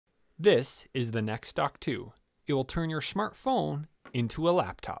This is the NextDock 2. It will turn your smartphone into a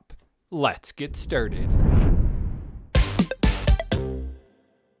laptop. Let's get started.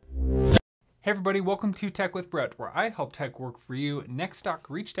 Hey everybody, welcome to Tech with Brett, where I help tech work for you. NextDock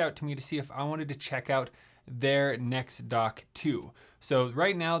reached out to me to see if I wanted to check out their NextDock 2. So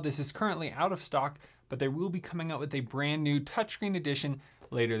right now, this is currently out of stock, but they will be coming out with a brand new touchscreen edition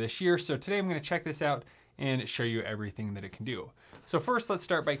later this year. So today I'm gonna check this out and show you everything that it can do. So first, let's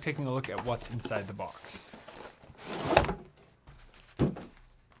start by taking a look at what's inside the box.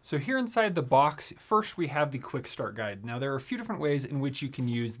 So here inside the box, first we have the quick start guide. Now there are a few different ways in which you can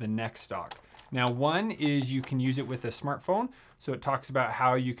use the NextDock. Now one is you can use it with a smartphone. So it talks about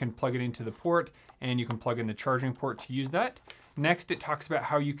how you can plug it into the port and you can plug in the charging port to use that. Next, it talks about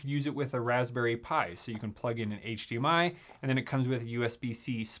how you could use it with a Rasberry Pi. So you can plug in an HDMI and then it comes with a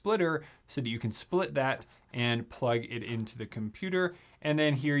USB-C splitter so that you can split that and plug it into the computer. And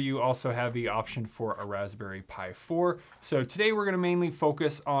then here you also have the option for a Raspberry Pi 4. So today we're gonna mainly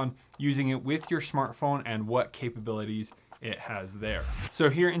focus on using it with your smartphone and what capabilities it has there. So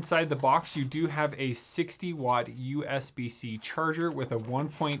here inside the box, you do have a 60-watt USB-C charger with a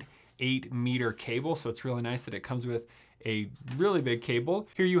 1.8 meter cable. So it's really nice that it comes with a really big cable.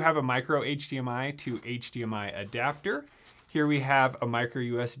 Here you have a micro HDMI to HDMI adapter. Here we have a micro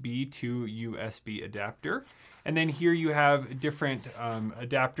USB to USB adapter. And then here you have different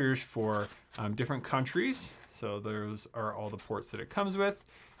adapters for different countries. So those are all the ports that it comes with.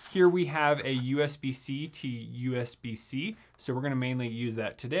 Here we have a USB-C to USB-C. So we're gonna mainly use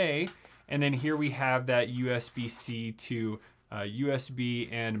that today. And then here we have that USB-C to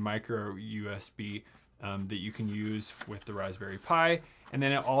USB and micro USB that you can use with the Raspberry Pi. And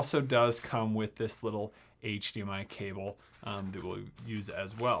then it also does come with this little HDMI cable that we'll use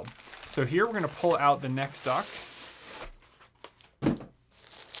as well. So here we're gonna pull out the NextDock.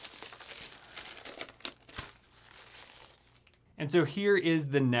 And so here is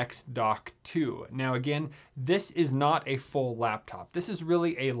the NextDock 2. Now again, this is not a full laptop. This is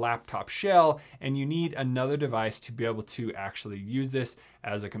really a laptop shell, and you need another device to be able to actually use this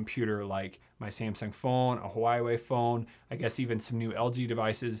as a computer, like my Samsung phone, a Huawei phone, I guess even some new LG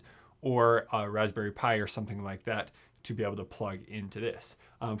devices, or a Raspberry Pi or something like that to be able to plug into this.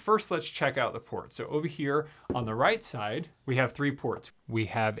 First, let's check out the ports. So over here on the right side, we have 3 ports. We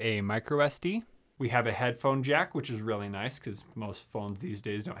have a micro SD, we have a headphone jack, which is really nice because most phones these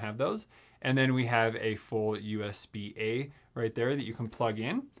days don't have those. And then we have a full USB-A right there that you can plug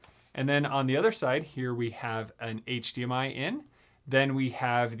in. And then on the other side here, we have an HDMI in. Then we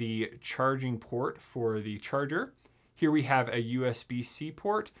have the charging port for the charger. Here we have a USB-C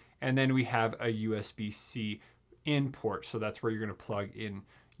port, and then we have a USB-C in port. So that's where you're gonna plug in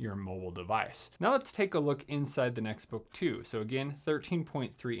your mobile device. Now let's take a look inside the NextBook 2. So again,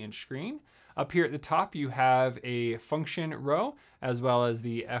 13.3 inch screen. Up here at the top, you have a function row, as well as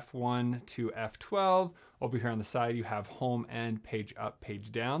the F1 to F12. Over here on the side, you have home and page up,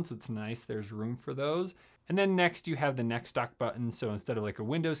 page down. So it's nice, there's room for those. And then next you have the NextDock button. So instead of like a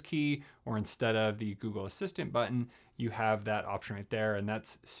Windows key or instead of the Google Assistant button, you have that option right there, and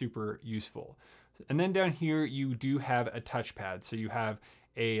that's super useful. And then down here, you do have a touchpad. So you have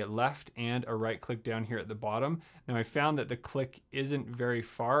a left and a right click down here at the bottom. Now I found that the click isn't very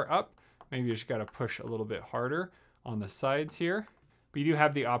far up. Maybe you just gotta push a little bit harder on the sides here. But you do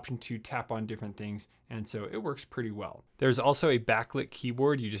have the option to tap on different things, and so it works pretty well. There's also a backlit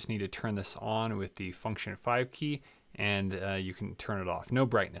keyboard. You just need to turn this on with the function 5 key, and you can turn it off. No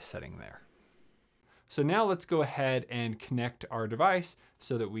brightness setting there. So now let's go ahead and connect our device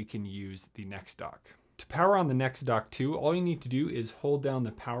so that we can use the NextDock. To power on the NextDock 2, all you need to do is hold down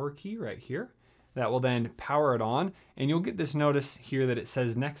the power key right here. That will then power it on, and you'll get this notice here that it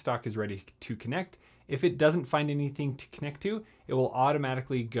says NextDock is ready to connect. If it doesn't find anything to connect to, it will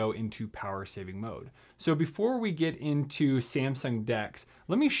automatically go into power saving mode. So before we get into Samsung DeX,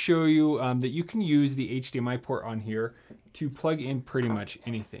 let me show you that you can use the HDMI port on here to plug in pretty much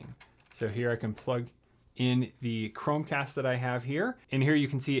anything. So here I can plug in the Chromecast that I have here, and here you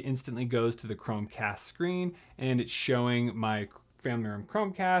can see it instantly goes to the Chromecast screen, and it's showing my family room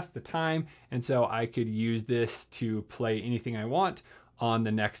Chromecast, the time, and so I could use this to play anything I want on the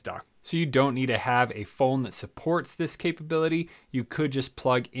NextDock. So you don't need to have a phone that supports this capability. You could just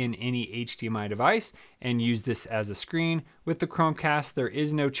plug in any HDMI device and use this as a screen. With the Chromecast, there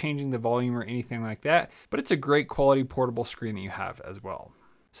is no changing the volume or anything like that, but it's a great quality portable screen that you have as well.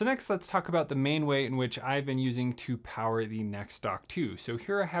 So next, let's talk about the main way in which I've been using to power the NextDock 2. So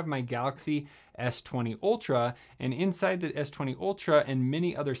here I have my Galaxy S20 Ultra, and inside the S20 Ultra and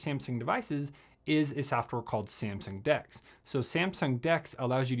many other Samsung devices is a software called Samsung DeX. So Samsung DeX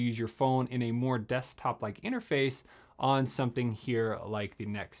allows you to use your phone in a more desktop-like interface on something here like the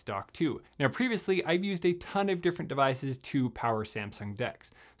NextDock 2. Now previously, I've used a ton of different devices to power Samsung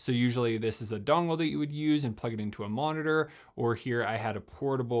DeX. So usually this is a dongle that you would use and plug it into a monitor, or here I had a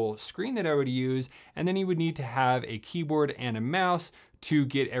portable screen that I would use, and then you would need to have a keyboard and a mouse to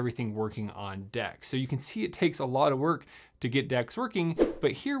get everything working on DeX. So you can see it takes a lot of work to get DeX working,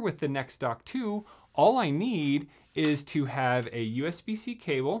 but here with the NextDock 2, all I need is to have a USB-C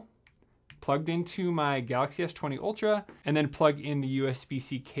cable plugged into my Galaxy S20 Ultra, and then plug in the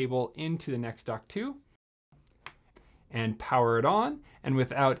USB-C cable into the NextDock 2 and power it on. And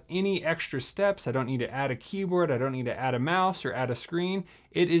without any extra steps, I don't need to add a keyboard, I don't need to add a mouse or add a screen.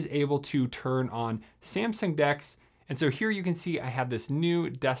 It is able to turn on Samsung DeX. And so here you can see I have this new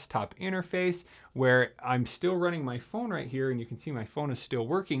desktop interface where I'm still running my phone right here, and you can see my phone is still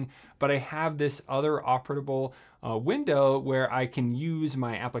working, but I have this other operable window where I can use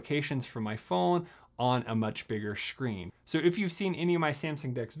my applications from my phone on a much bigger screen. So if you've seen any of my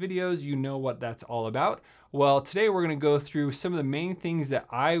Samsung DeX videos, you know what that's all about. Well, today we're gonna go through some of the main things that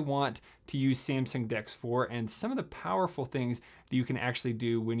I want to use Samsung DeX for, and some of the powerful things that you can actually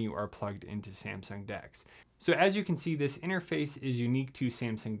do when you are plugged into Samsung DeX. So as you can see, this interface is unique to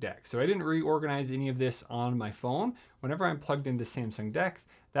Samsung DeX. So I didn't reorganize any of this on my phone. Whenever I'm plugged into Samsung DeX,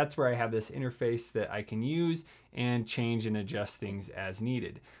 that's where I have this interface that I can use and change and adjust things as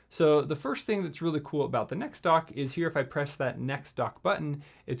needed. So the first thing that's really cool about the NextDock is here, if I press that NextDock button,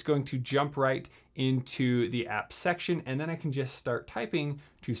 it's going to jump right into the app section, and then I can just start typing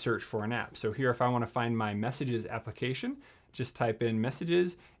to search for an app. So here, if I want to find my messages application, just type in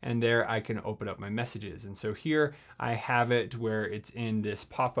messages, and there I can open up my messages. And so here I have it where it's in this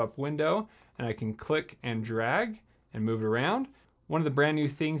pop-up window, and I can click and drag and move it around. One of the brand new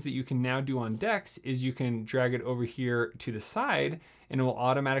things that you can now do on DeX is you can drag it over here to the side, and it will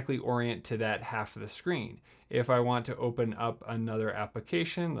automatically orient to that half of the screen. If I want to open up another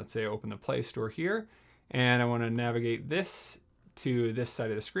application, let's say I open the Play Store here, and I want to navigate this to this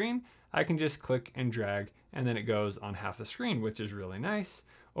side of the screen, I can just click and drag, and then it goes on half the screen, which is really nice.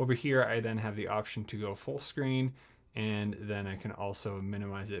 Over here, I then have the option to go full screen, and then I can also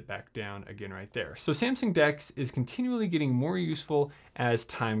minimize it back down again right there. So Samsung DeX is continually getting more useful as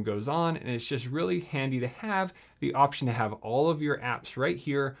time goes on, and it's just really handy to have the option to have all of your apps right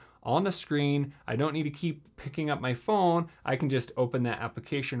here on the screen. I don't need to keep picking up my phone. I can just open that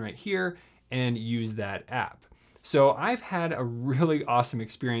application right here and use that app. So I've had a really awesome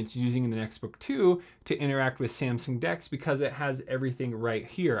experience using the NextBook 2 to interact with Samsung DeX because it has everything right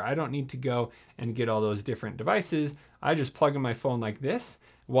here. I don't need to go and get all those different devices. I just plug in my phone like this.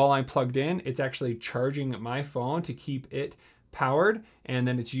 While I'm plugged in, it's actually charging my phone to keep it powered, and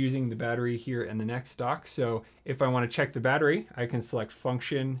then it's using the battery here in the NextDock. So if I want to check the battery, I can select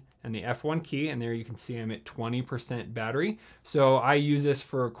function and the F1 key, and there you can see I'm at 20% battery. So I use this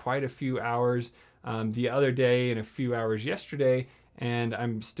for quite a few hours the other day and a few hours yesterday, and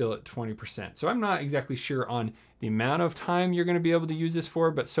I'm still at 20%. So I'm not exactly sure on the amount of time you're going to be able to use this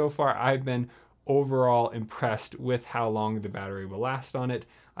for, but so far I've been overall impressed with how long the battery will last on it.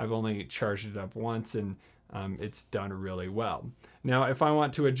 I've only charged it up once, and it's done really well. Now, if I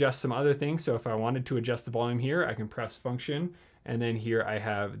want to adjust some other things, so if I wanted to adjust the volume here, I can press function, and then here I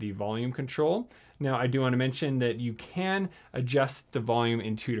have the volume control. Now, I do want to mention that you can adjust the volume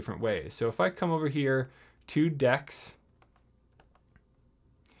in two different ways. So if I come over here to DeX,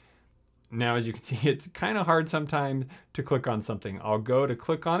 now as you can see, it's kind of hard sometimes to click on something. I'll go to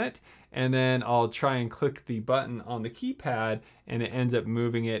click on it, and then I'll try and click the button on the keypad, and it ends up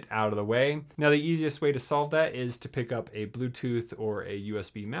moving it out of the way. Now, the easiest way to solve that is to pick up a Bluetooth or a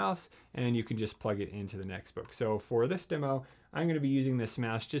USB mouse, and you can just plug it into the NextBook. So for this demo, I'm going to be using this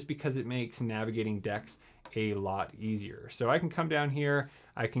mouse just because it makes navigating DeX a lot easier. So I can come down here,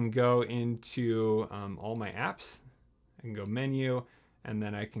 I can go into all my apps, I can go menu, and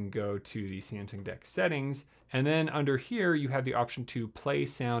then I can go to the Samsung DeX settings. And then under here, you have the option to play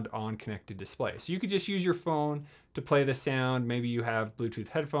sound on connected display. So you could just use your phone to play the sound. Maybe you have Bluetooth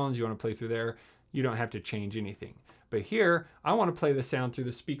headphones, you want to play through there. You don't have to change anything. But here, I want to play the sound through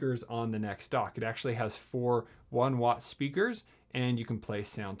the speakers on the NextDock. It actually has 4 1-watt speakers, and you can play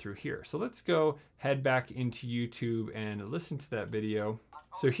sound through here. So let's go head back into YouTube and listen to that video.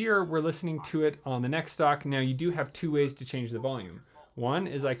 So here, we're listening to it on the NextDock. Now, you do have 2 ways to change the volume. One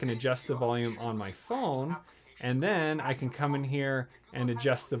is I can adjust the volume on my phone, and then I can come in here and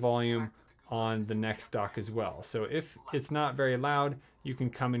adjust the volume on the NextDock as well. So if it's not very loud, you can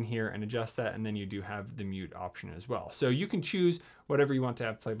come in here and adjust that, and then you do have the mute option as well. So you can choose whatever you want to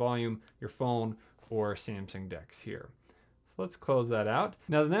have play volume, your phone or Samsung DeX here. So let's close that out.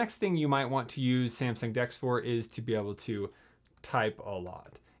 Now the next thing you might want to use Samsung DeX for is to be able to type a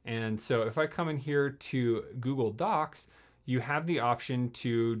lot. And so if I come in here to Google Docs, you have the option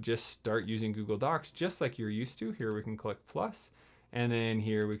to just start using Google Docs just like you're used to. Here we can click plus, and then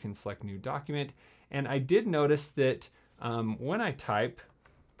here we can select new document. And I did notice that when I type,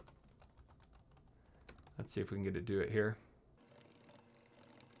 let's see if we can get it to do it here.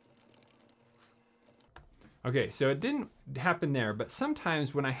 Okay, so it didn't happen there, but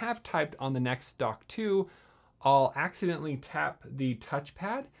sometimes when I have typed on the NextDock 2, I'll accidentally tap the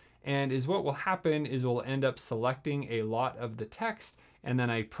touchpad, and what will happen is we'll end up selecting a lot of the text, and then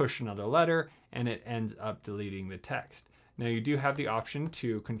I push another letter and it ends up deleting the text. Now you do have the option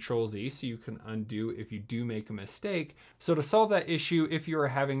to Control Z, so you can undo if you do make a mistake. So to solve that issue, if you are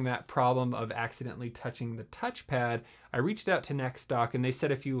having that problem of accidentally touching the touchpad, I reached out to NextDock and they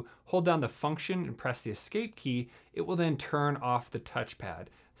said if you hold down the function and press the escape key, it will then turn off the touchpad.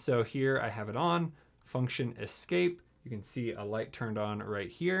 So here I have it on, function escape. You can see a light turned on right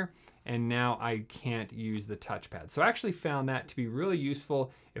here, and now I can't use the touchpad. So I actually found that to be really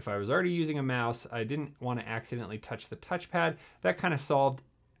useful. If I was already using a mouse, I didn't want to accidentally touch the touchpad. That kind of solved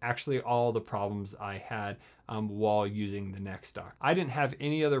actually all the problems I had while using the NextDock. I didn't have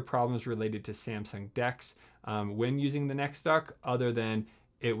any other problems related to Samsung DeX when using the NextDock, other than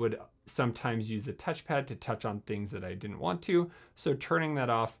it would sometimes use the touchpad to touch on things that I didn't want to. So turning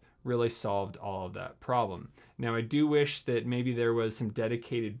that off really solved all of that problem. Now I do wish that maybe there was some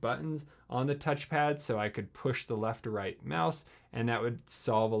dedicated buttons on the touchpad so I could push the left or right mouse, and that would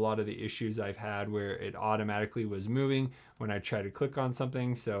solve a lot of the issues I've had where it automatically was moving when I try to click on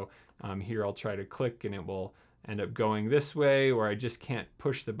something. So here I'll try to click and it will end up going this way, or I just can't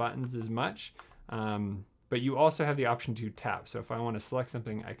push the buttons as much. But you also have the option to tap. So if I want to select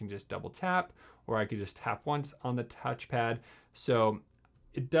something, I can just double tap, or I could just tap once on the touchpad. So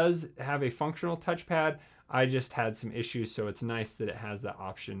it does have a functional touchpad. I just had some issues, so it's nice that it has the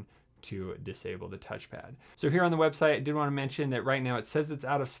option to disable the touchpad. So here on the website, I did want to mention that right now it says it's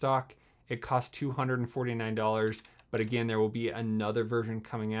out of stock. It costs $249, but again, there will be another version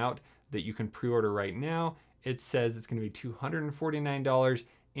coming out that you can pre-order right now. It says it's going to be $249,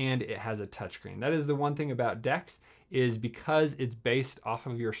 and it has a touchscreen. That is the one thing about DeX, is because it's based off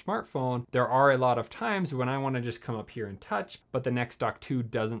of your smartphone, there are a lot of times when I want to just come up here and touch, but the NextDock 2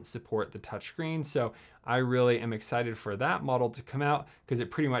 doesn't support the touchscreen. So I really am excited for that model to come out because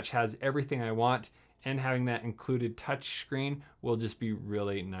it pretty much has everything I want, and having that included touchscreen will just be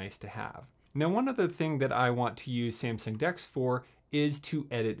really nice to have. Now, one other thing that I want to use Samsung DeX for is to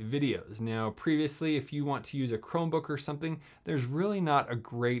edit videos. Now, previously, if you want to use a Chromebook or something, there's really not a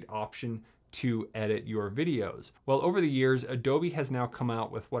great option to edit your videos. Well, over the years, Adobe has now come out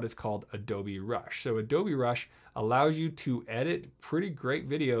with what is called Adobe Rush. So Adobe Rush allows you to edit pretty great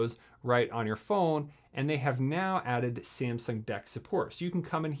videos right on your phone, and they have now added Samsung DeX support. So you can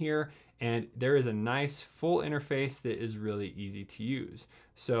come in here and there is a nice full interface that is really easy to use.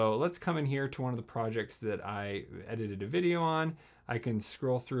 So let's come in here to one of the projects that I edited a video on. I can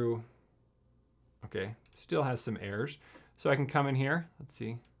scroll through. Okay, still has some errors. So I can come in here, let's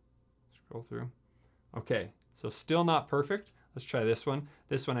see, scroll through. Okay, so still not perfect. Let's try this one.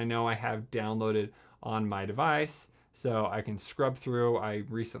 This one I know I have downloaded on my device, so I can scrub through. I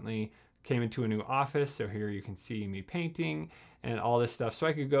recently came into a new office, so here you can see me painting and all this stuff. So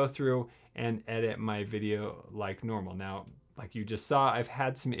I could go through and edit my video like normal. Now, like you just saw, I've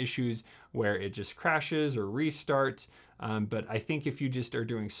had some issues where it just crashes or restarts, but I think if you just are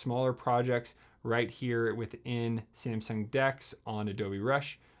doing smaller projects right here within Samsung DeX on Adobe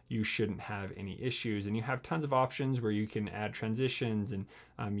Rush, you shouldn't have any issues. And you have tons of options where you can add transitions, and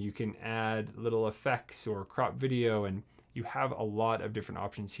you can add little effects or crop video, and you have a lot of different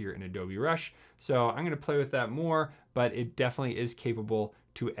options here in Adobe Rush. So I'm gonna play with that more, but it definitely is capable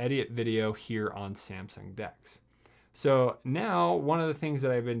to edit video here on Samsung DeX. So now one of the things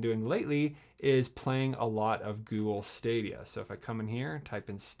that I've been doing lately is playing a lot of Google Stadia. So if I come in here, type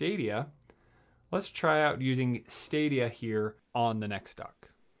in Stadia, let's try out using Stadia here on the NextDock.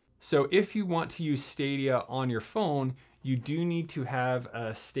 So if you want to use Stadia on your phone, you do need to have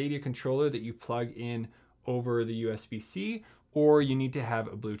a Stadia controller that you plug in over the USB-C, or you need to have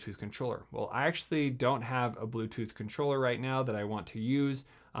a Bluetooth controller. Well, I actually don't have a Bluetooth controller right now that I want to use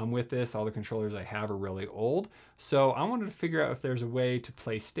with this. All the controllers I have are really old. So I wanted to figure out if there's a way to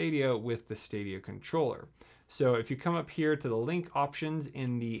play Stadia with the Stadia controller. So if you come up here to the link options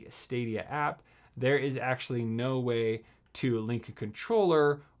in the Stadia app, there is actually no way to link a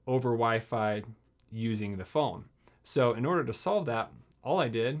controller over Wi-Fi using the phone. So in order to solve that, all I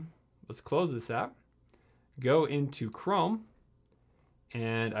did was close this app, go into Chrome,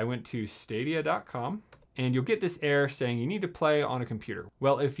 and I went to stadia.com, and you'll get this error saying you need to play on a computer.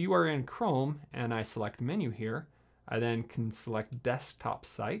 Well, if you are in Chrome and I select menu here, I then can select desktop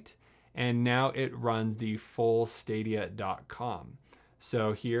site, and now it runs the full stadia.com.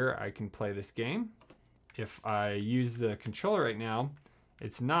 So here I can play this game. If I use the controller right now,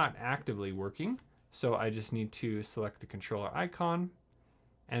 it's not actively working. So I just need to select the controller icon,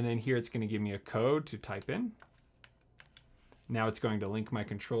 and then here it's going to give me a code to type in. Now it's going to link my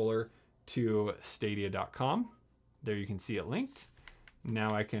controller to stadia.com. There you can see it linked.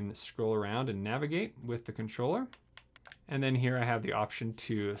 Now I can scroll around and navigate with the controller. And then here I have the option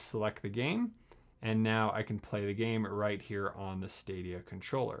to select the game. And now I can play the game right here on the Stadia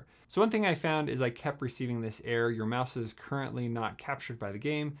controller. So one thing I found is I kept receiving this error: your mouse is currently not captured by the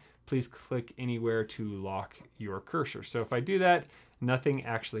game. Please click anywhere to lock your cursor. So if I do that, nothing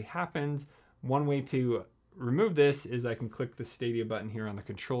actually happens. One way to remove this is I can click the Stadia button here on the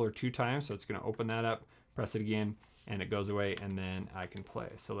controller 2 times. So it's going to open that up, press it again, and it goes away, and then I can play.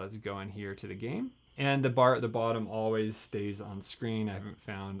 So let's go in here to the game. And the bar at the bottom always stays on screen. I haven't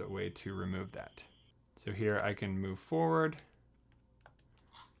found a way to remove that. So here I can move forward,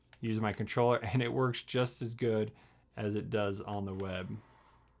 use my controller, and it works just as good as it does on the web.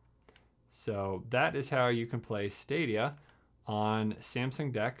 So that is how you can play Stadia on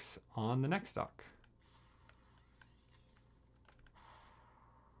Samsung DeX on the NextDock.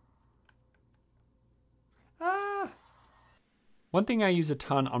 One thing I use a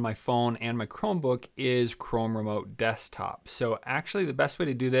ton on my phone and my Chromebook is Chrome Remote Desktop. So actually the best way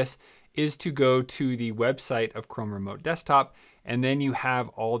to do this is to go to the website of Chrome Remote Desktop, and then you have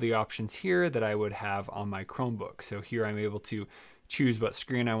all the options here that I would have on my Chromebook. So here I'm able to choose what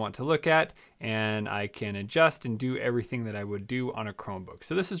screen I want to look at, and I can adjust and do everything that I would do on a Chromebook.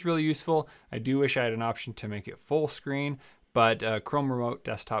 So this is really useful. I do wish I had an option to make it full screen, but Chrome Remote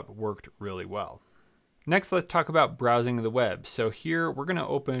Desktop worked really well. Next, let's talk about browsing the web. So here we're going to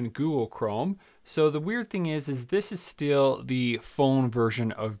open Google Chrome. So the weird thing is this is still the phone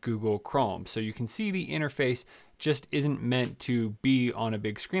version of Google Chrome. So you can see the interface just isn't meant to be on a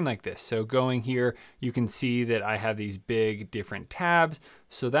big screen like this. So going here, you can see that I have these big different tabs.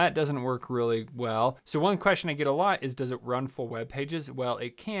 So that doesn't work really well. So one question I get a lot is, does it run full web pages? Well,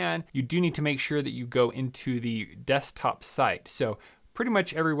 it can. You do need to make sure that you go into the desktop site. So pretty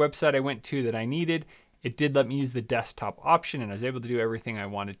much every website I went to that I needed, it did let me use the desktop option, and I was able to do everything I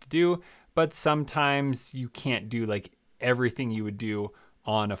wanted to do. But sometimes you can't do like everything you would do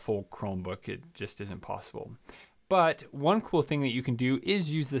on a full Chromebook. It just isn't possible. But one cool thing that you can do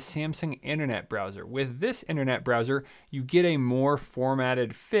is use the Samsung Internet Browser. With this Internet Browser, you get a more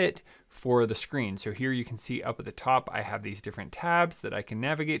formatted fit for the screen. So here you can see up at the top, I have these different tabs that I can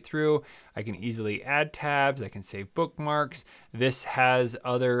navigate through. I can easily add tabs. I can save bookmarks. This has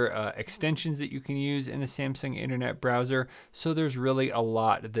other extensions that you can use in the Samsung Internet Browser. So there's really a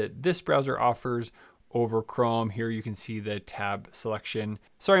lot that this browser offers over Chrome. Here you can see the tab selection.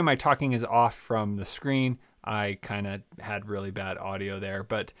 Sorry, my talking is off from the screen. I kind of had really bad audio there,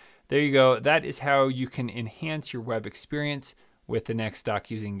 but there you go. That is how you can enhance your web experience with the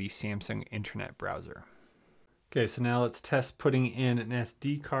NextDock using the Samsung Internet Browser. Okay, so now let's test putting in an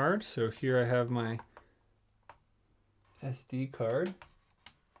SD card. So here I have my SD card.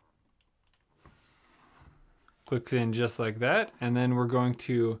 Clicks in just like that, and then we're going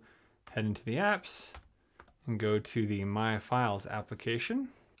to head into the apps and go to the My Files application.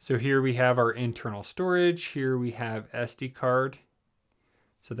 So here we have our internal storage. Here we have SD card.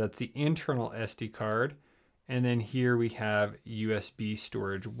 So that's the internal SD card. And then here we have USB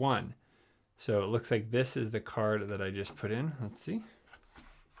storage 1. So it looks like this is the card that I just put in. Let's see.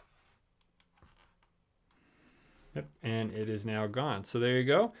 Yep, and it is now gone. So there you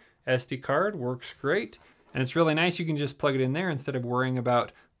go. SD card works great. And it's really nice. You can just plug it in there instead of worrying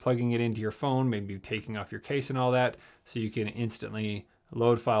about plugging it into your phone, maybe taking off your case and all that. So you can instantly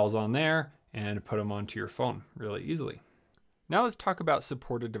load files on there and put them onto your phone really easily. Now let's talk about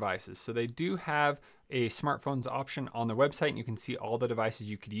supported devices. So they do have a smartphones option on the website, and you can see all the devices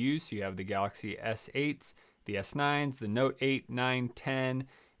you could use. So you have the Galaxy S8s, the S9s, the Note 8, 9, 10,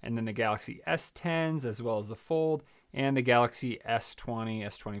 and then the Galaxy S10s, as well as the Fold, and the Galaxy S20,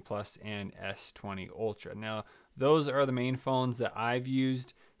 S20 Plus, and S20 Ultra. Now, those are the main phones that I've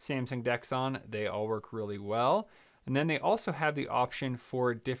used Samsung DeX on. They all work really well. And then they also have the option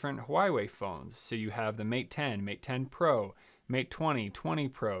for different Huawei phones. So you have the Mate 10, Mate 10 Pro, Mate 20, 20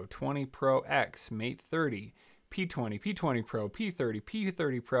 Pro, 20 Pro X, Mate 30, P20, P20 Pro, P30,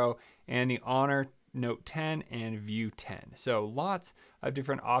 P30 Pro, and the Honor Note 10 and View 10. So lots of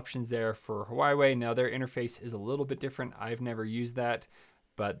different options there for Huawei. Now their interface is a little bit different. I've never used that,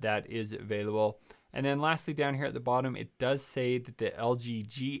 but that is available. And then lastly, down here at the bottom, it does say that the LG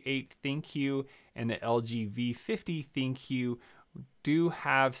G8 ThinQ and the LG V50 ThinQ do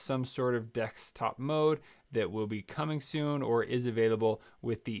have some sort of desktop mode that will be coming soon or is available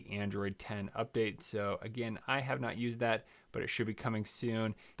with the Android 10 update. So again, I have not used that, but it should be coming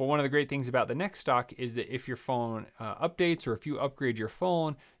soon. But one of the great things about the NextDock is that if your phone updates or if you upgrade your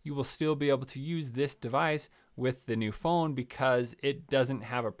phone, you will still be able to use this device with the new phone because it doesn't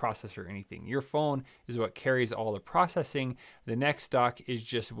have a processor or anything. Your phone is what carries all the processing. The NextDock is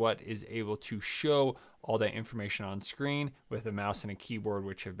just what is able to show all that information on screen with a mouse and a keyboard,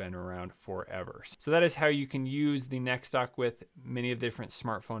 which have been around forever. So that is how you can use the NextDock with many of the different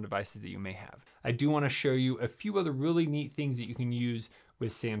smartphone devices that you may have. I do want to show you a few other really neat things that you can use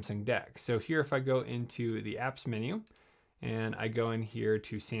with Samsung DeX. So here, if I go into the apps menu and I go in here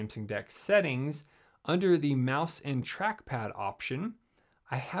to Samsung DeX settings, under the mouse and trackpad option,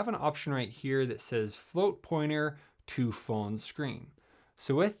 I have an option right here that says float pointer to phone screen.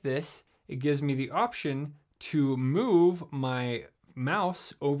 So with this, it gives me the option to move my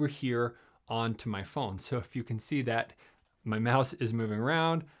mouse over here onto my phone. So if you can see that my mouse is moving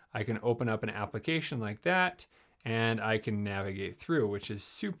around, I can open up an application like that and I can navigate through, which is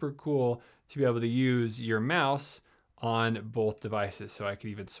super cool to be able to use your mouse on both devices. So I could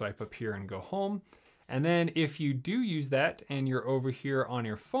even swipe up here and go home. And then if you do use that and you're over here on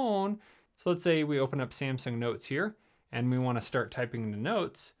your phone, so let's say we open up Samsung Notes here and we want to start typing into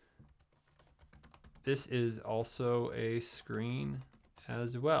notes. This is also a screen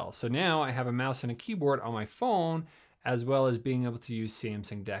as well. So now I have a mouse and a keyboard on my phone, as well as being able to use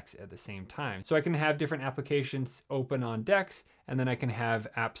Samsung DeX at the same time. So I can have different applications open on DeX, and then I can have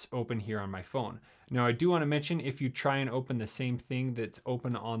apps open here on my phone. Now I do want to mention, if you try and open the same thing that's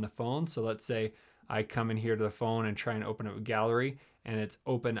open on the phone, so let's say I come in here to the phone and try and open up a gallery and it's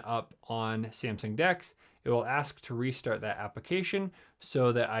open up on Samsung DeX, it will ask to restart that application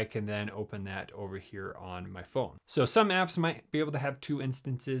so that I can then open that over here on my phone. So some apps might be able to have two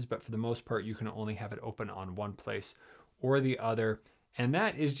instances, but for the most part, you can only have it open on one place or the other. And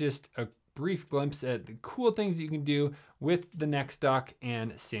that is just a brief glimpse at the cool things that you can do with the NextDock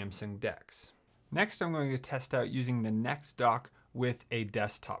and Samsung DeX. Next, I'm going to test out using the NextDock with a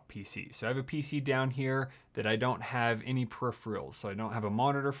desktop PC. So I have a PC down here that I don't have any peripherals. So I don't have a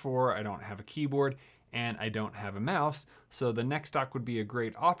monitor for, I don't have a keyboard, and I don't have a mouse. So the NextDock would be a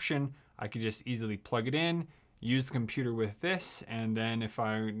great option. I could just easily plug it in, use the computer with this, and then if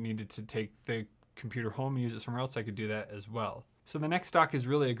I needed to take the computer home and use it somewhere else, I could do that as well. So the NextDock is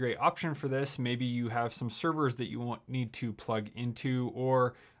really a great option for this. Maybe you have some servers that you need to plug into,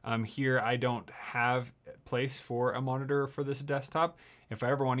 or here I don't have a place for a monitor for this desktop. If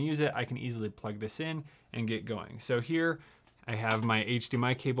I ever want to use it, I can easily plug this in and get going. So here I have my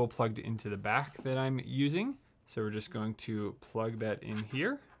HDMI cable plugged into the back that I'm using. So we're just going to plug that in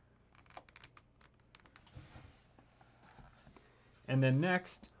here. And then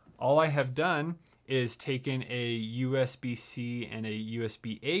next, all I have done is taken a USB-C and a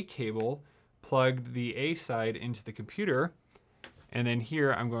USB-A cable, plugged the A side into the computer, and then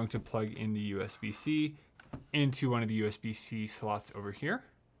here I'm going to plug in the USB-C into one of the USB-C slots over here.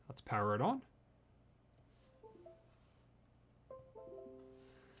 Let's power it on.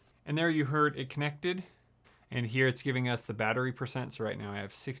 And there you heard it connected. And here it's giving us the battery percent. So right now I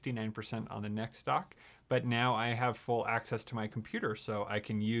have 69% on the NextDock, but now I have full access to my computer. So I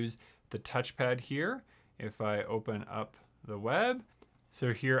can use the touchpad here if I open up the web.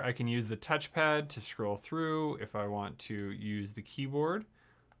 So here I can use the touchpad to scroll through. If I want to use the keyboard,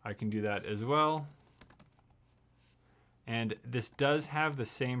 I can do that as well. And this does have the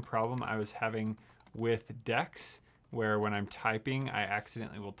same problem I was having with DeX, where when I'm typing, I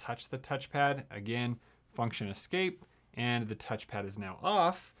accidentally will touch the touchpad. Again, function escape, and the touchpad is now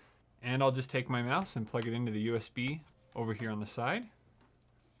off. And I'll just take my mouse and plug it into the USB over here on the side.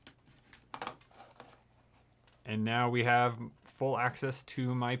 And now we have full access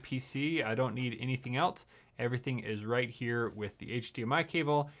to my PC. I don't need anything else. Everything is right here with the HDMI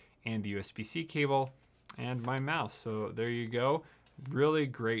cable and the USB-C cable and my mouse. So there you go. Really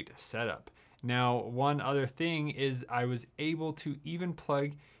great setup. Now, one other thing is I was able to even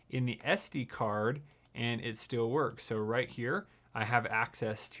plug in the SD card and it still works. So right here, I have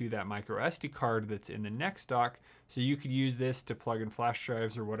access to that micro SD card that's in the NextDock. So you could use this to plug in flash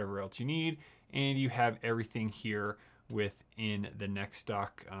drives or whatever else you need. And you have everything here within the NextDock,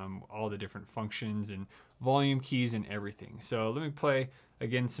 all the different functions and volume keys and everything. So let me play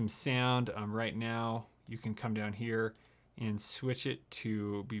again some sound. Right now, you can come down here and switch it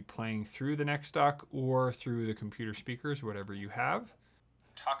to be playing through the NextDock or through the computer speakers, whatever you have.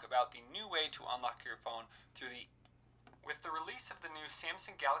 Talk about the new way to unlock your phone with the release of the new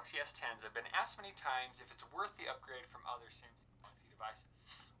Samsung Galaxy S10s. I've been asked many times if it's worth the upgrade from other Samsung Galaxy devices.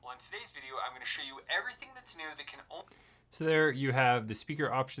 Well, in today's video, I'm going to show you everything that's new that can only... So there you have the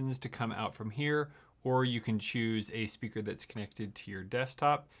speaker options to come out from here, or you can choose a speaker that's connected to your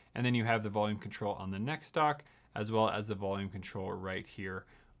desktop. And then you have the volume control on the NextDock, as well as the volume control right here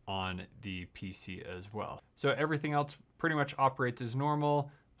on the PC as well. So everything else pretty much operates as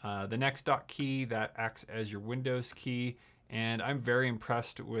normal. The NextDock key, that acts as your Windows key. And I'm very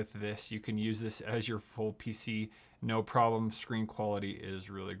impressed with this. You can use this as your full PC, no problem. Screen quality is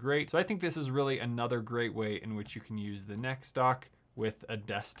really great. So I think this is really another great way in which you can use the NextDock with a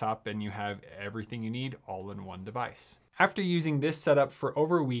desktop and you have everything you need all in one device. After using this setup for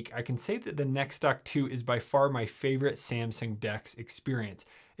over a week, I can say that the NextDock 2 is by far my favorite Samsung DeX experience.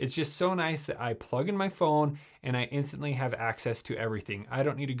 It's just so nice that I plug in my phone and I instantly have access to everything. I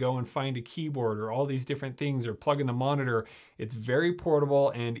don't need to go and find a keyboard or all these different things or plug in the monitor. It's very portable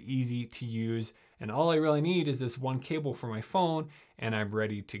and easy to use. And all I really need is this one cable for my phone and I'm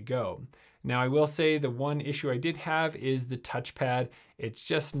ready to go. Now I will say the one issue I did have is the touchpad. It's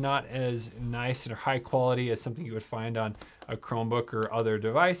just not as nice or high quality as something you would find on a Chromebook or other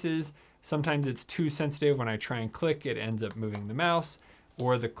devices. Sometimes it's too sensitive. When I try and click, it ends up moving the mouse,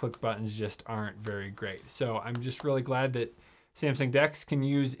 or the click buttons just aren't very great. So I'm just really glad that Samsung DeX can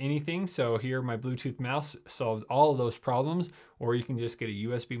use anything. So here my Bluetooth mouse solved all of those problems, or you can just get a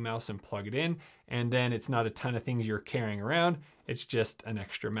USB mouse and plug it in. And then it's not a ton of things you're carrying around. It's just an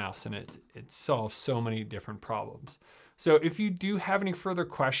extra mouse and it solves so many different problems. So if you do have any further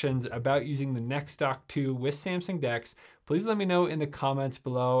questions about using the NextDock 2 with Samsung DeX, please let me know in the comments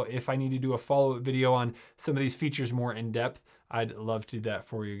below. If I need to do a follow-up video on some of these features more in depth, I'd love to do that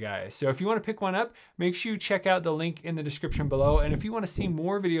for you guys. So if you want to pick one up, make sure you check out the link in the description below. And if you want to see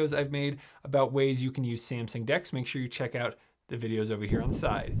more videos I've made about ways you can use Samsung DeX, make sure you check out the videos over here on the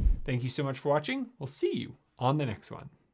side. Thank you so much for watching. We'll see you on the next one.